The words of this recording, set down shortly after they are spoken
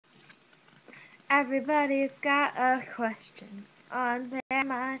Everybody's got a question on their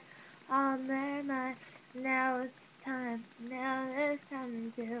mind, on their mind. Now it's time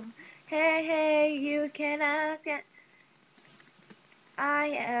to. Hey, hey, you can ask it. I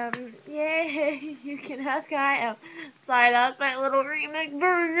am, yay, you can ask I am. Sorry, that's my little remix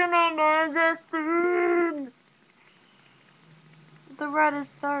version of my theme. The red is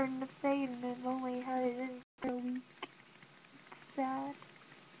starting to fade and I've only had it in for a week. It's sad.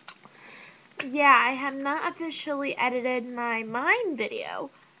 Yeah, I have not officially edited my mine video,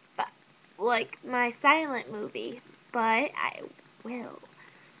 but like my silent movie, but I will.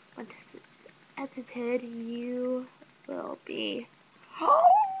 Once it's edited, you will be. Oh,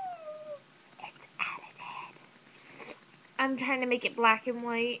 it's edited. I'm trying to make it black and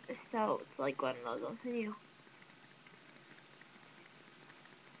white, so it's like one of those new.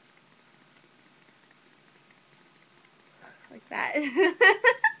 Like that.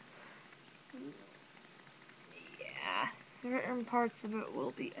 Yeah, certain parts of it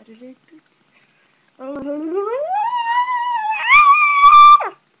will be edited.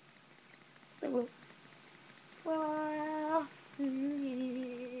 Well,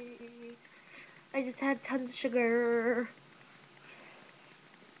 I just had tons of sugar.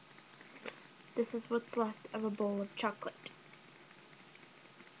 This is what's left of a bowl of chocolate.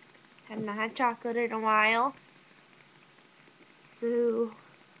 Have not had chocolate in a while. So,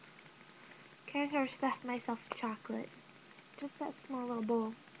 I sort of stuffed myself with chocolate. Just that small little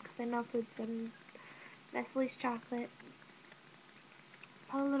bowl. Because I melted some Nestle's chocolate.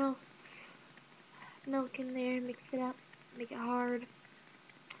 Put a little milk in there, mix it up, make it hard.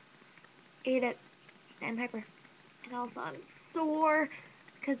 Ate it. And pepper. And also I'm sore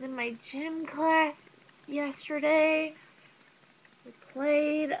because in my gym class yesterday we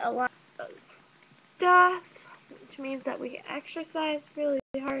played a lot of stuff, which means that we exercised really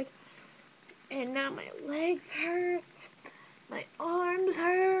hard, and now my legs hurt, my arms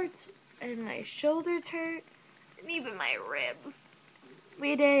hurt, and my shoulders hurt, and even my ribs.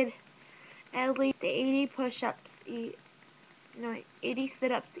 We did at least 80 push-ups each, 80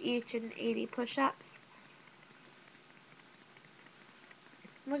 sit-ups each and 80 push-ups.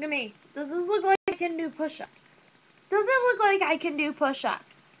 Look at me. Does this look like I can do push-ups? Does it look like I can do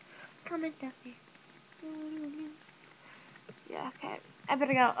push-ups? Comment down here. Yeah, okay. I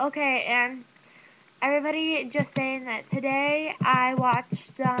better go. Okay, and everybody just saying that today I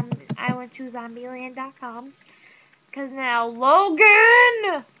watched, I went to Zombieland.com. Because now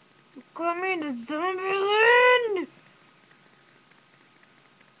Logan! Coming to Zombieland!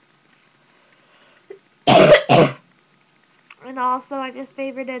 And also, I just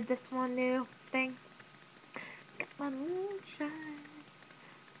favorited this one new thing. Got my moonshine.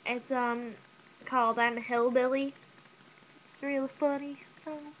 It's, called I'm a Hillbilly. It's really funny.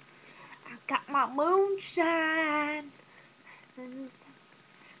 So, I got my moonshine.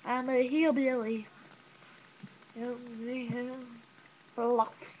 I'm a hillbilly.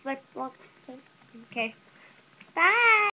 Okay. Bye.